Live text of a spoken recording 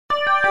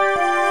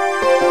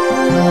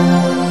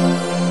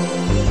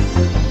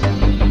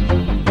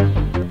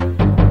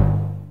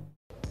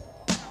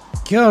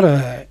Kia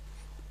ora,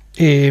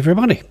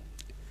 everybody.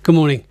 Good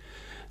morning.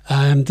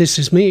 This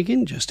is me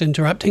again, just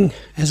interrupting,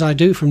 as I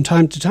do from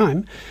time to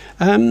time.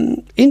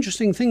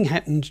 Interesting thing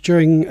happened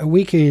during a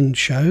weekend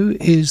show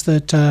is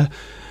that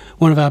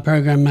one of our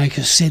program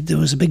makers said there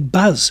was a big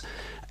buzz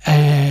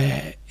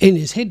in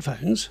his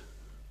headphones,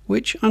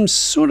 which I'm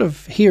sort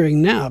of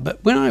hearing now,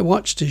 but when I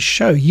watched his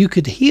show, you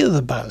could hear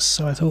the buzz.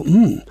 So I thought,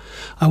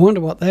 I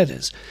wonder what that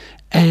is.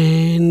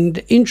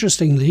 And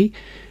interestingly,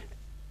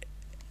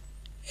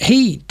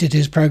 he did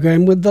his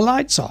program with the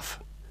lights off.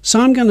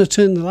 So I'm going to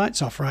turn the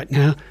lights off right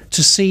now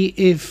to see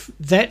if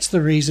that's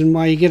the reason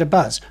why you get a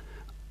buzz.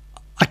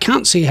 I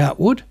can't see how it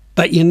would,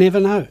 but you never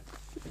know.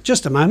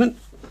 Just a moment.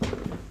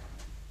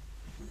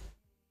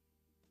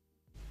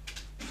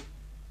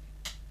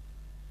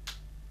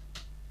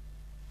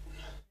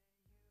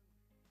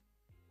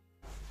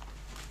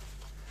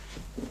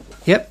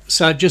 Yep,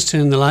 so I've just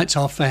turned the lights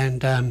off,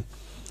 and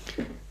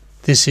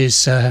this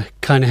is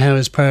kind of how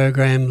his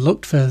program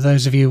looked for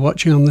those of you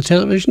watching on the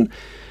television.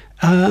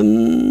 I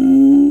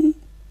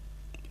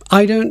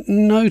don't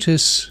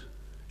notice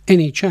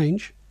any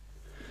change,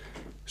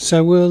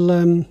 so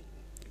we'll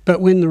but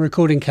when the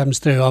recording comes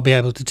through, I'll be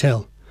able to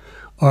tell.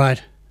 All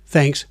right,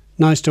 thanks.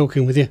 Nice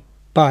talking with you.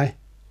 Bye.